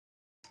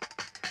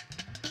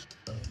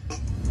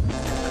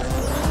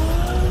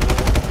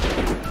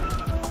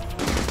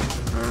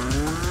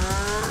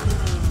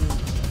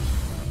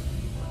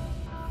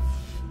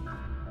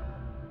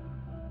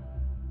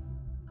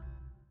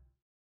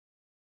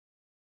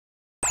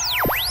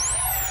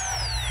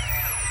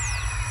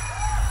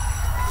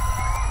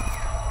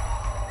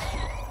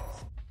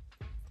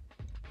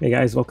Hey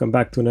guys, welcome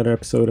back to another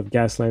episode of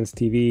Gaslands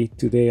TV.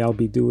 Today I'll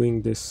be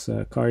doing this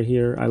car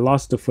here. I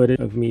lost the footage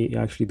of me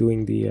actually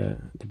doing the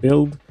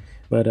build,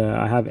 but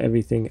I have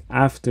everything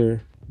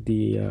after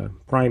the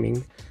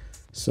priming.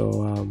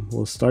 So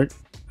we'll start.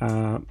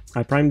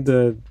 I primed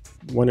the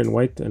one in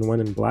white and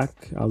one in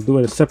black. I'll do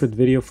a separate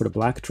video for the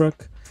black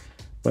truck,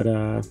 but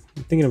I'm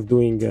thinking of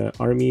doing an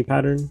army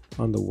pattern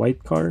on the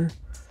white car.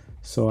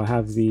 So I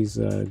have these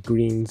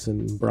greens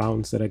and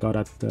browns that I got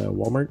at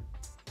Walmart.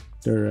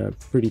 They're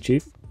pretty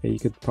cheap. You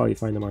could probably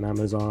find them on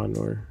Amazon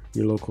or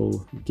your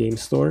local game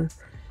store.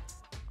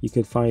 You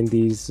could find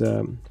these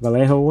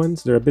Vallejo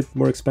ones. They're a bit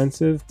more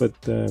expensive, but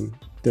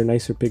they're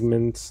nicer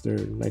pigments,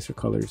 they're nicer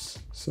colors.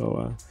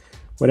 So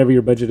whatever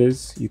your budget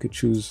is, you could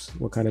choose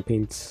what kind of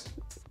paints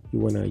you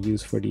want to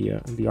use for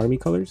the army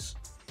colors.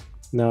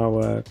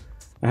 Now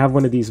I have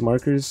one of these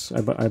markers.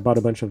 I bought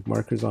a bunch of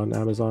markers on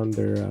Amazon.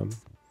 They're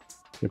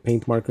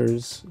paint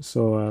markers.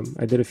 So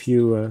I did a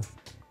few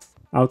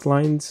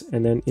outlines,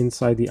 and then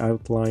inside the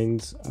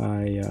outlines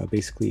I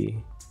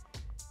basically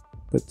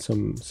put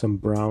some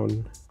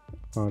brown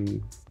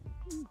on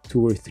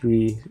 2 or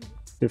 3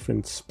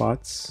 different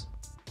spots.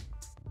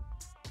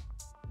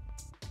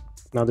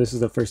 Now this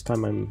is the first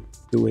time I'm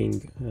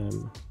doing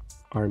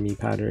army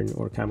pattern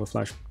or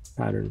camouflage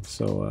pattern,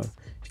 so if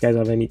you guys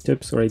have any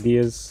tips or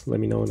ideas, let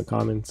me know in the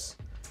comments,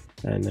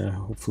 and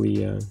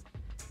hopefully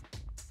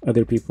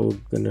other people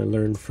gonna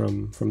learn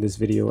from this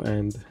video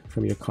and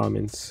from your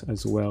comments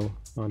as well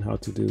on how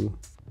to do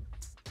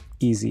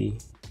easy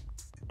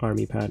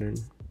army pattern.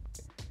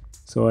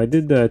 So I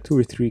did 2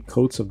 or 3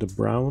 coats of the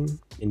brown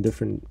in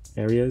different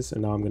areas,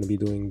 and now I'm going to be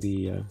doing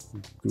the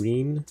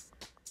green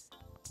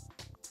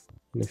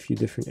in a few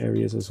different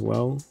areas as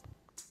well.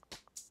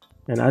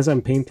 And as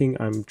I'm painting,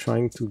 I'm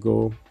trying to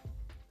go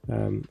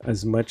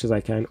as much as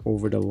I can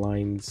over the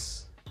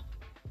lines,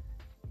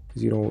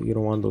 because you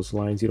don't want those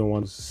lines, you don't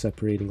want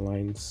separating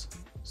lines.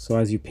 So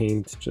as you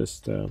paint,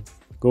 just go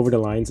over the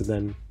lines and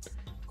then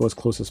go as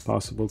close as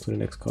possible to the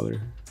next color.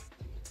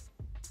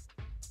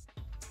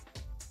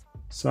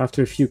 So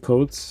after a few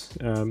coats,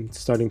 it's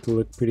starting to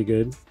look pretty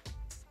good.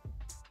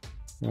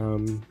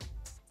 You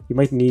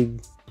might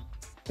need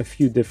a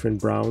few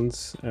different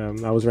browns.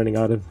 I was running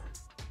out of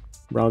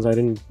browns. I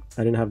didn't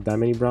have that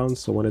many browns,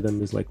 so one of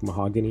them is like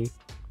mahogany.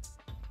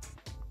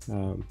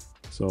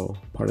 So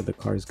part of the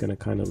car is gonna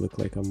kind of look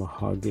like a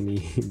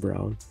mahogany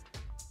brown,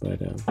 but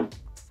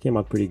came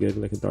out pretty good,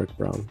 like a dark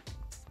brown.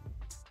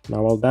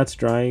 Now while that's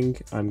drying,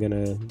 I'm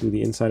gonna do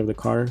the inside of the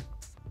car,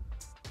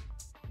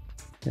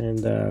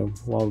 and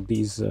while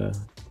these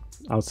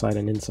outside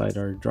and inside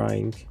are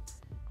drying,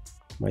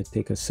 might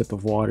take a sip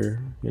of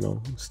water, you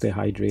know, stay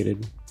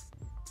hydrated.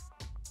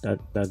 That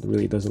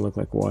really doesn't look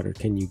like water.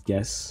 Can you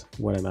guess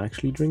what I'm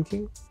actually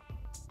drinking?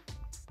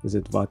 Is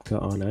it vodka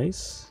on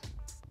ice?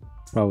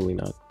 Probably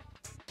not.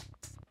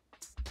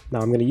 Now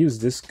I'm gonna use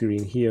this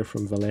green here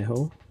from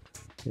Vallejo.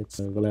 It's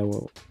a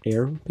Vallejo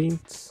Air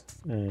paint,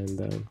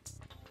 and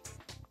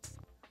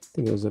I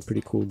think it was a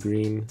pretty cool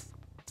green.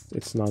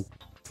 It's not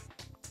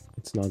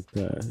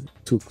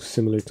too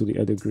similar to the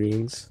other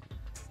greens.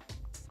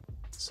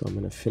 So I'm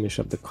gonna finish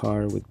up the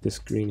car with this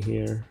green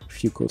here, a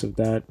few coats of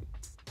that,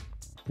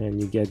 and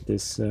you get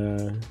this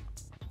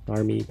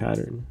army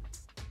pattern.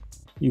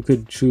 You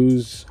could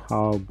choose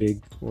how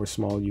big or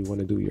small you want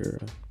to do your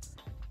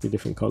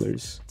different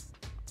colors.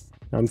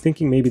 Now I'm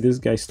thinking maybe this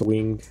guy's the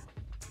wing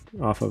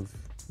off of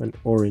an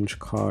orange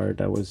car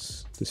that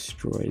was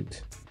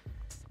destroyed.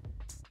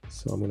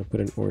 So I'm going to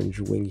put an orange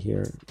wing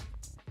here.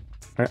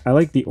 I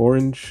like the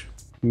orange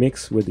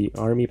mix with the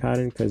army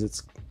pattern because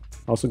it's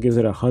also gives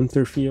it a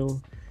hunter feel.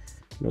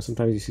 You know,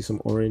 sometimes you see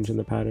some orange in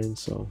the pattern,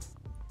 so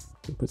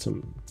I'll put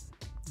some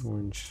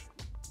orange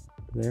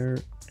there.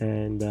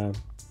 And you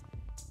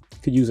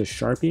could use a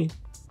Sharpie.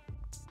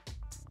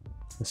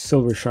 A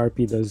silver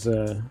Sharpie does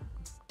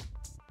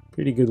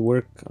pretty good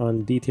work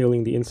on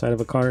detailing the inside of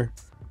a car.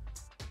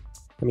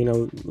 I mean, a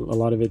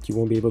lot of it you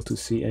won't be able to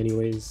see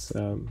anyways.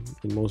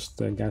 In most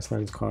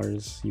Gaslands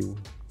cars, you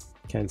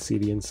can't see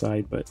the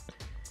inside, but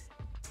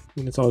I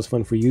mean, it's always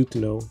fun for you to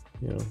know,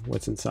 you know,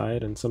 what's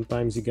inside. And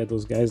sometimes you get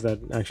those guys that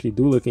actually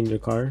do look in your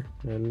car,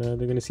 and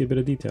they're gonna see a bit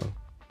of detail.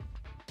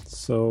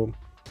 So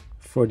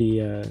for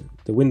the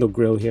window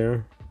grill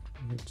here,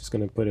 I'm just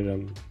gonna put it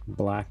on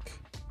black,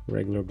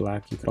 regular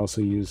black. You could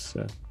also use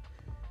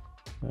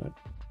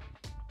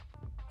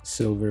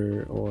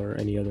silver or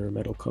any other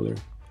metal color.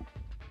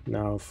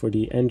 Now for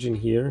the engine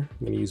here,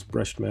 I'm going to use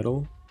brushed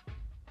metal.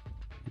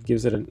 It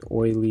gives it an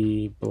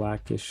oily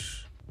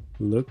blackish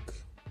look.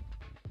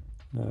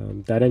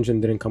 That engine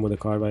didn't come with the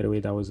car, by the way.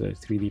 That was a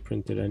 3D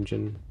printed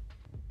engine.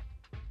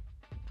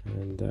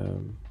 And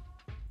I'm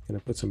going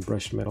to put some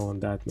brushed metal on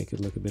that, make it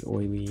look a bit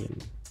oily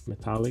and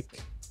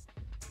metallic.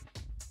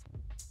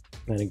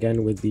 And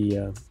again with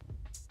the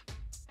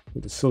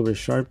silver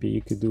Sharpie,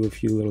 you could do a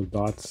few little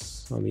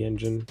dots on the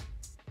engine.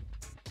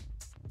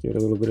 Give it a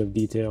little bit of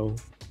detail.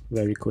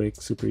 Very quick,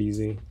 super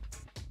easy.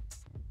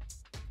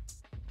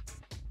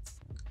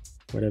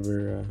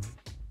 Whatever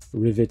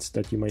rivets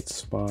that you might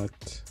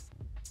spot,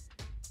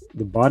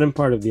 the bottom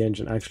part of the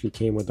engine actually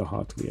came with the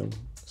Hotwheel,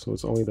 so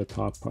it's only the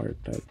top part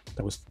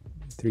that was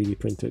 3D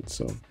printed.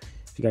 So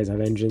if you guys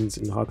have engines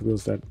and Hot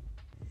Wheels that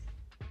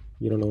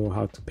you don't know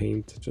how to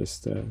paint,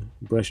 just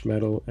brushed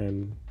metal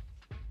and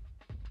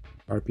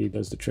RP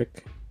does the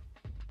trick.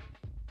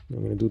 I'm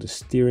going to do the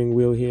steering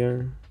wheel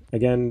here.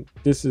 Again,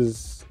 this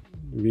is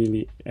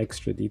really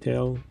extra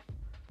detail.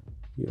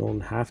 You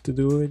don't have to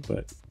do it,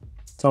 but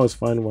it's always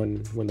fun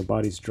when the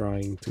body's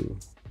drying to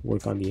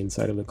work on the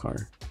inside of the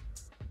car.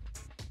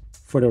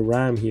 For the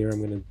ram here, I'm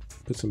going to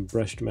put some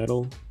brushed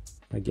metal.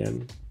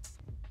 Again,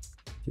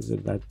 gives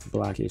it that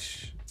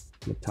blackish,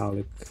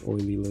 metallic,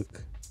 oily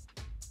look.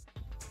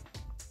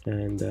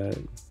 And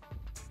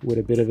with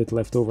a bit of it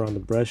left over on the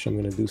brush, I'm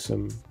going to do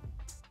some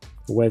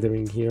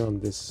weathering here on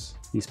these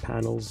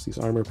panels, these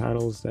armor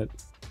panels that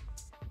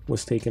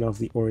was taken off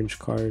the orange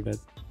car that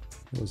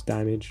was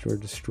damaged or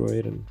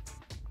destroyed, and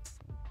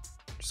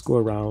just go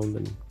around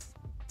and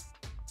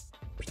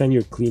pretend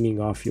you're cleaning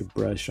off your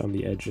brush on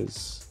the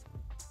edges.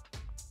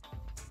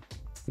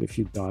 Put a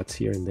few dots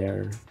here and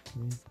there,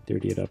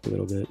 dirty it up a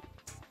little bit.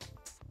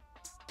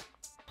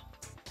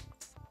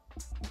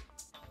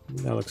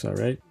 That looks all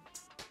right.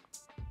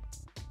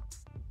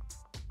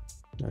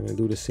 I'm gonna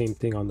do the same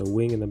thing on the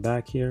wing in the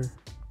back here.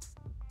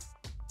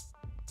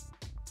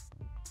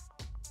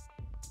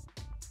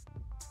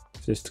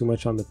 If there's too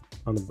much on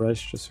the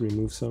brush, just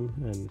remove some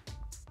and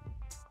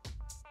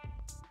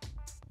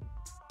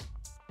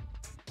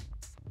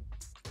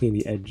clean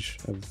the edge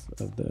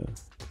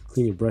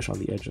clean your brush on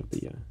the edge of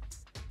the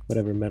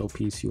whatever metal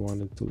piece you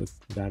wanted to look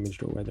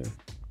damaged or weathered.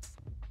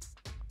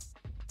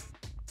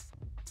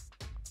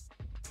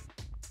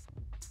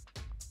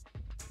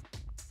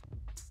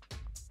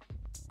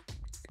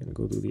 Gonna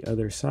go to the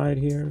other side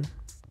here.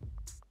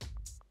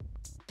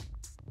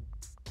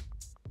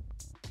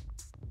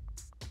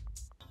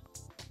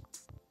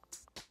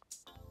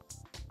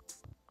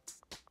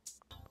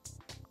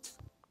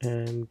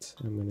 And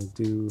I'm gonna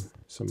do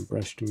some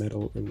brushed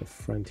metal in the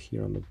front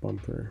here on the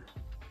bumper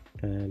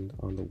and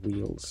on the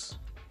wheels.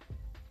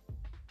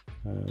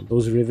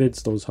 Those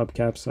rivets, those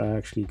hubcaps, I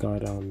actually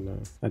got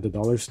on at the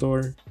dollar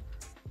store.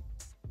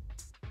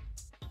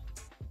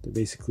 They're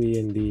basically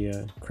in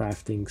the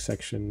crafting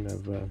section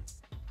of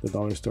the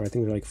dollar store. I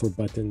think they're like for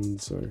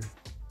buttons, or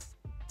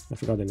I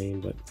forgot the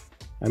name, but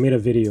I made a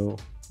video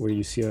where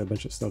you see a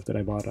bunch of stuff that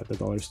I bought at the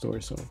dollar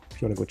store. So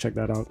if you want to go check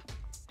that out,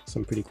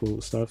 some pretty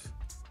cool stuff.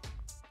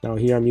 Now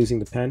here I'm using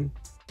the pen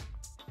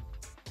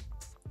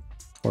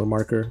or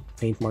marker,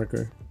 paint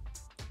marker,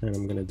 and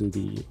I'm gonna do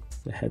the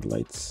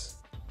headlights.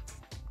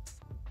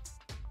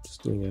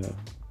 Just doing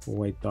a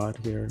white dot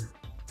here.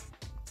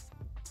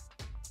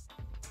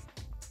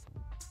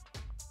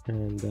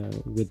 And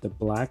with the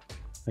black,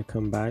 I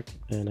come back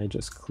and I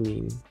just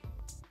clean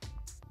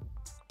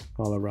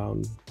all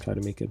around, try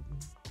to make it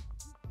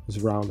as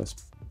round as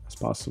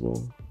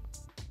possible.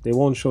 They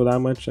won't show that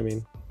much. I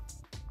mean,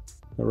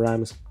 the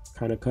ram is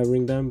kind of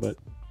covering them, but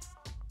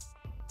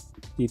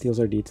details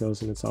are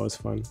details, and it's always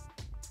fun.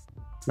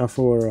 Now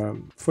for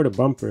the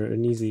bumper,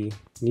 an easy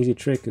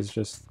trick is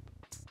just,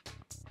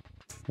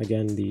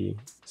 again, the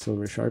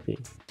silver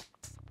Sharpie.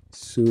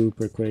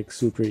 Super quick,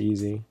 super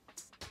easy.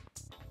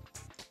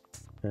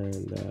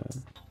 And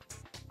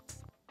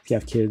if you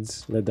have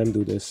kids, let them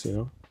do this, you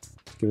know.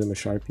 Give them a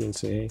Sharpie and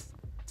say, hey,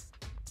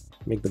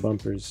 make the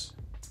bumpers,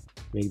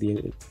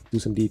 do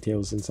some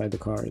details inside the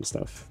car and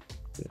stuff.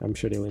 I'm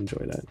sure they'll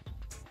enjoy that.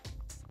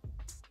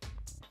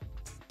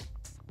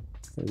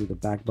 I'll do the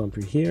back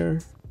bumper here.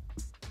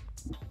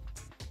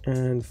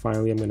 And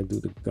finally, I'm going to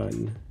do the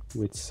gun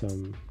with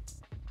some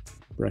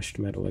brushed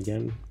metal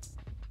again.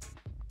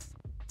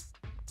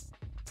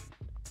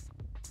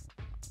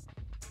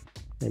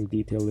 And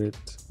detail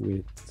it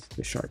with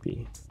the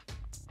Sharpie.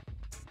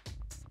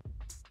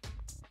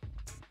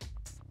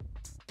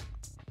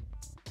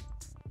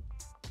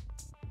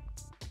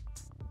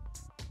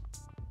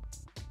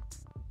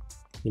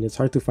 I mean, it's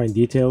hard to find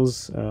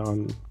details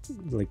on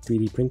like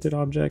 3D printed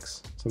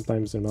objects.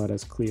 Sometimes they're not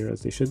as clear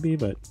as they should be,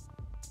 but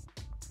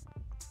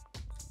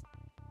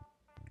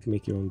you can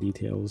make your own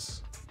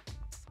details.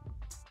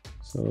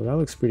 So that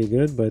looks pretty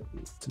good, but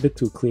it's a bit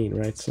too clean,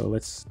 right? So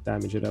let's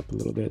damage it up a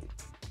little bit.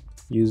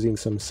 Using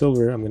some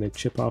silver, I'm going to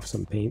chip off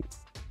some paint.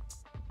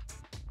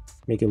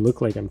 Make it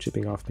look like I'm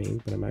chipping off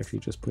paint, but I'm actually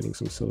just putting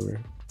some silver.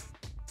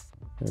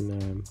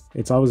 And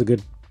it's always a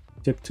good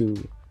tip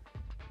to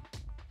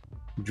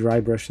dry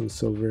brush in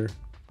silver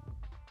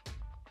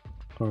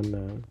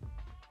on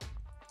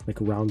like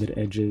rounded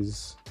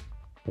edges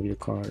of your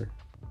car.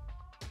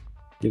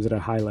 Gives it a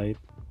highlight,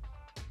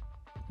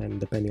 and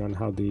depending on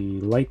how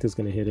the light is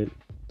going to hit it,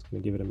 it's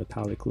going to give it a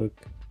metallic look.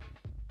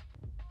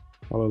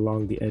 All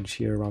along the edge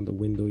here around the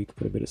window, you can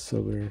put a bit of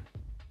silver.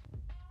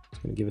 It's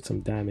going to give it some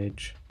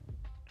damage.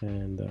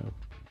 And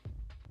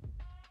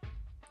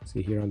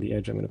see here on the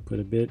edge, I'm going to put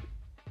a bit,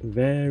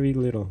 very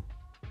little.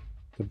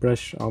 The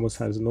brush almost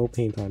has no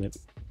paint on it.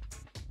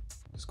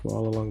 Just go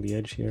all along the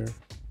edge here.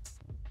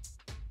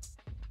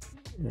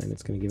 And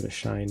it's going to give it a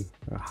shine,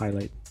 a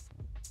highlight.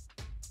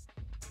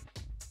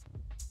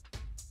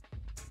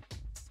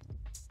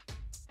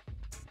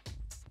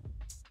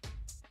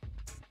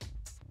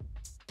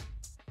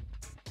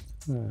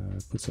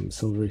 Put some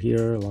silver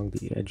here along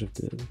the edge of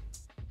the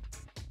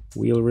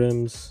wheel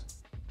rims,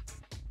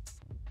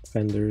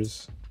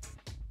 fenders.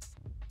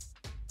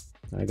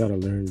 I gotta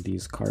learn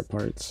these car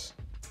parts.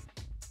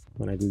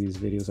 When I do these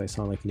videos, I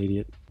sound like an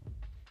idiot.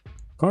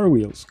 Car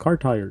wheels, car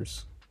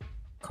tires,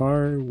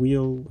 car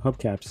wheel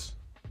hubcaps,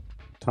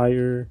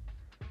 tire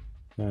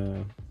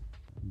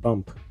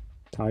bump,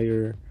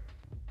 tire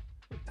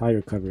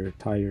cover,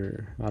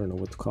 tire, I don't know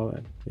what to call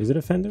that. Is it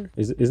a fender?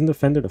 Isn't the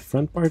fender the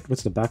front part?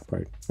 What's the back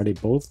part? Are they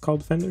both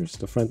called fenders,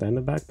 the front and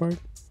the back part?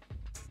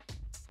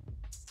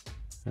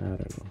 I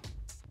don't know.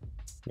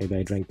 Maybe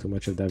I drank too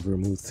much of that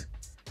vermouth.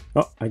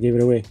 Oh, I gave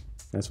it away.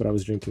 That's what I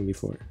was drinking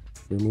before.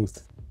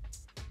 Vermouth.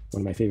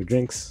 One of my favorite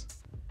drinks.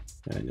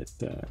 And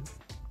it's a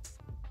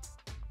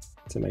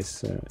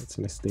nice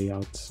day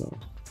out, so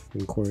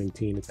in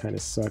quarantine it kind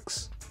of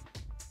sucks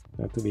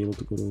not to be able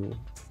to go to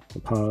a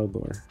pub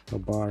or a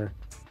bar.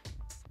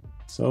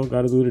 So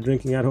gotta do the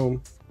drinking at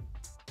home.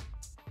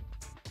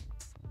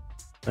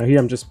 Now here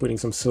I'm just putting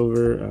some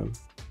silver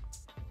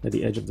at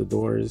the edge of the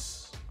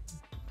doors,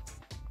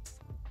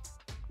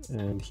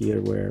 and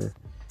here where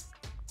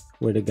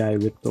the guy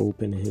ripped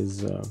open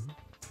his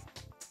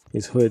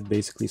hood,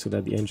 basically, so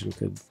that the engine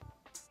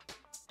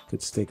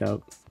could stick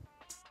out.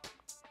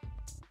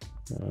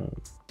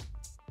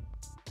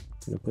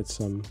 Gonna put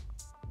some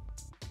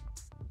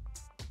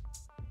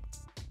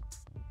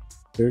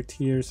dirt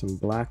here, some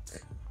black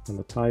on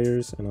the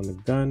tires and on the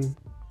gun,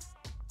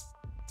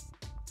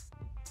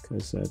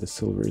 because the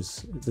silver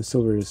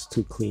is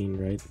too clean,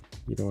 right?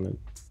 You don't want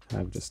to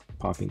have just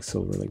popping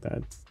silver like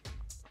that.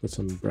 Put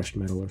some brushed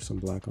metal or some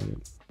black on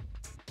it.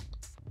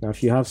 Now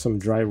if you have some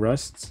dry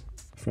rust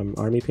from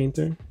Army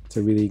Painter, it's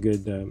a really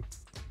good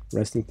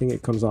rusting thing.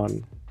 It comes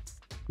on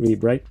really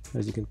bright,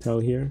 as you can tell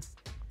here,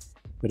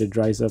 but it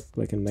dries up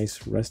like a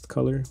nice rust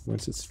color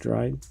once it's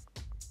dried.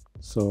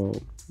 So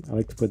I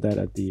like to put that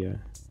at the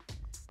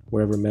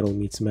wherever metal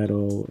meets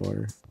metal,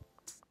 or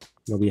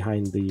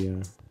behind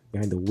the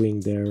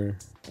wing there,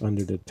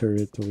 under the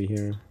turret over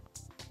here.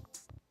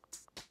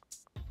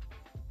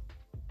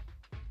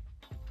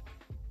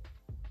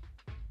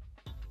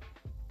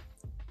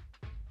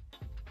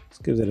 This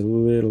gives it a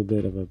little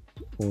bit of a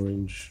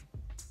orange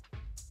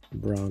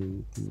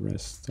brown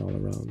rust all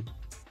around.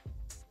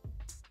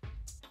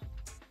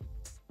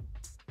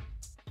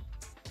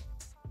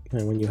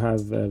 And when you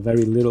have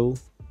very little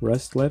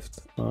rust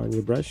left on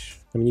your brush,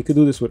 I mean, you could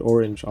do this with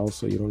orange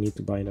also. You don't need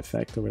to buy an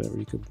effect or whatever.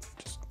 You could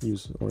just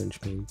use orange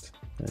paint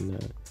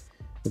and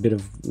a bit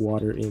of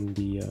water in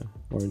the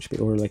orange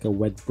paint, or like a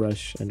wet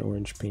brush and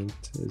orange paint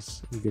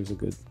gives a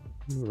good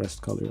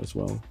rust color as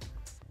well.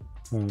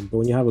 But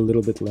when you have a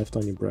little bit left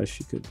on your brush,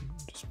 you could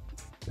just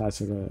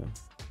pass it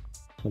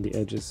on the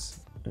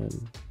edges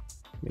and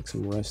make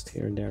some rust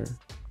here and there.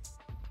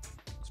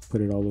 Just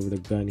put it all over the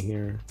gun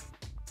here.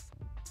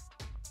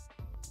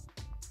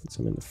 Put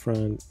some in the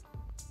front.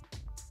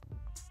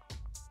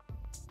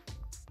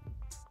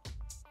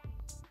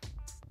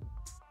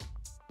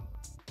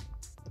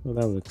 Well,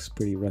 that looks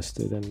pretty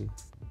rusted and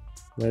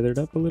weathered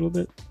up a little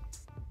bit.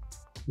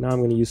 Now I'm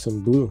going to use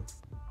some blue.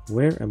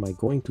 Where am I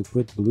going to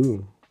put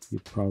blue?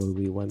 You're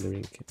probably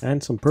wondering.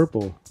 And some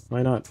purple.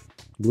 Why not?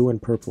 Blue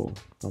and purple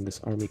on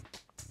this army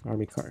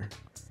car.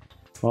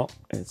 Well,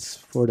 it's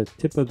for the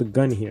tip of the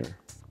gun here.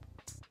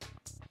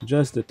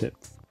 Just the tip.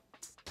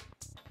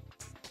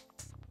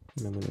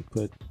 And I'm going to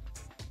put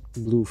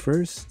blue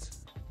first.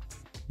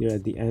 Here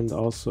at the end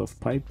also of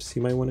pipes,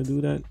 you might want to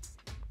do that.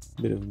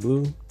 A bit of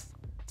blue.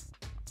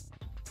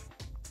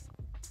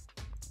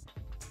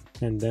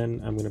 And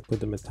then I'm going to put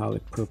the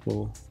metallic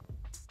purple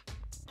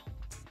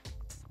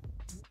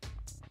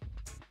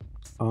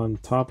on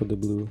top of the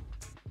blue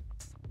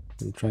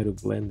and try to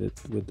blend it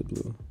with the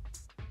blue.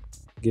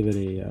 Give it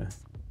a,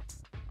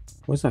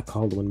 what's that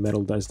called when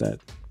metal does that?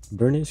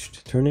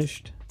 Burnished?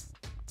 Tarnished?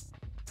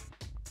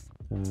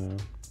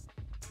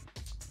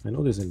 I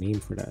know there's a name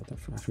for that.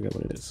 I forget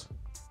what it is.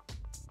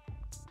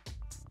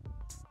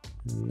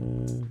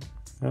 And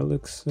that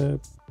looks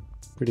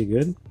pretty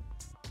good.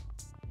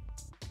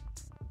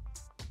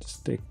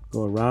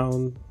 Go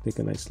around, take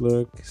a nice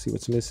look, see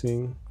what's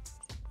missing.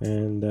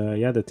 And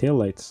yeah, the tail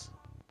lights.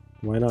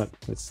 Why not?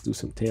 Let's do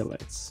some tail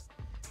lights.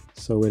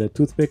 So with a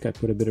toothpick, I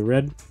put a bit of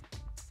red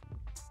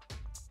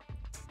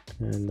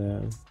and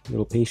a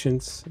little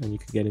patience, and you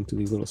could get into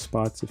these little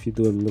spots. If you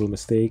do a little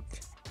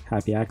mistake,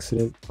 happy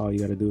accident, all you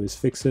gotta do is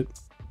fix it.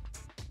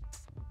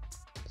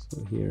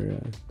 So here,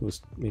 there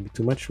was maybe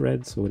too much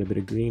red, so with a bit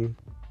of green,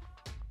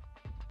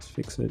 let's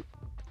fix it.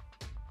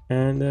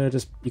 And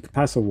just, you could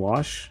pass a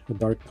wash, a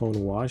dark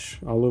tone wash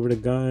all over the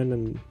gun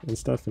and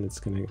stuff, and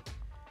it's gonna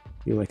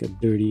be like a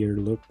dirtier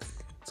look.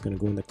 It's gonna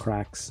go in the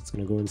cracks, it's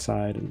gonna go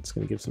inside, and it's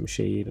gonna give some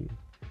shade. And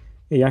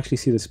yeah, you actually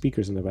see the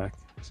speakers in the back.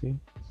 See,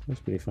 that's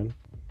pretty fun.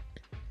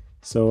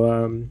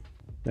 So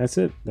that's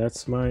it.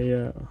 That's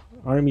my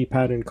army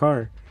pattern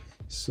car.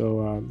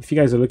 So if you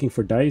guys are looking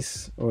for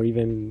dice or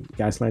even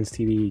Gaslands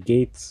TV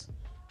gates,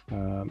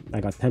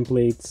 I got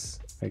templates.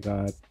 I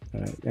got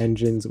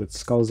engines with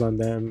skulls on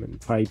them and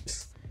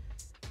pipes.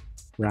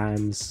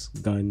 rams,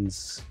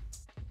 guns,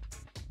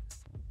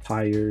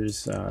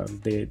 tires.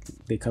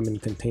 They come in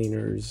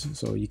containers,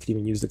 so you could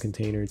even use the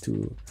container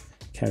to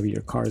carry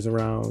your cars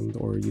around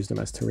or use them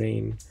as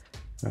terrain.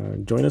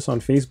 Join us on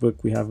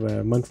Facebook. We have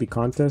a monthly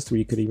contest where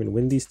you could even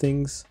win these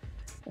things.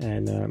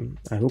 And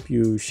I hope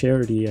you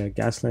share the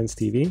Gaslands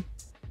TV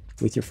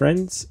with your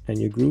friends and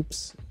your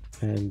groups,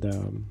 and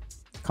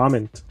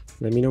comment.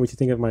 Let me know what you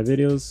think of my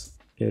videos.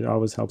 It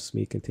always helps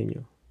me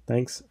continue.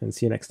 Thanks, and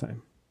see you next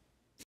time.